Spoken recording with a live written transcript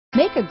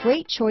Make a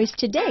great choice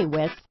today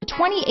with the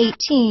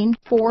 2018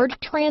 Ford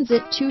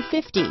Transit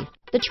 250.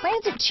 The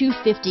Transit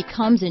 250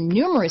 comes in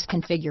numerous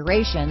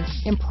configurations,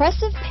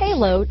 impressive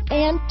payload,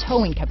 and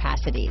towing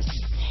capacities.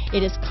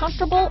 It is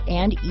comfortable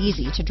and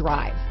easy to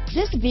drive.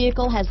 This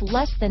vehicle has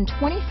less than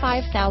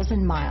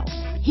 25,000 miles.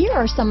 Here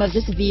are some of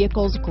this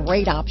vehicle's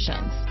great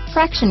options: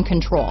 traction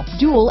control,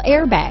 dual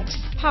airbags,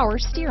 power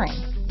steering,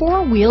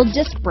 four-wheel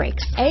disc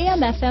brakes,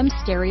 AM/FM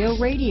stereo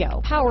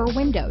radio, power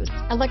windows,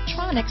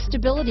 electronic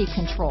stability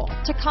control,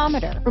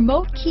 tachometer,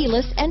 remote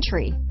keyless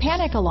entry,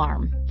 panic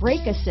alarm,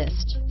 brake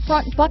assist,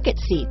 front bucket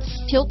seats,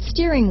 tilt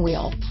steering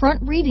wheel,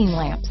 front reading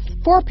lamps,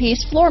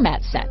 four-piece floor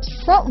mat set,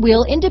 front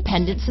wheel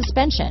independent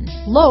suspension,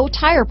 low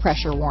tire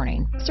pressure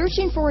warning.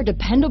 Searching for a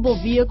dependable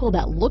vehicle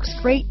that looks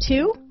great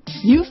too?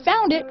 You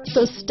found it,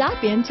 so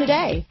stop in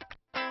today.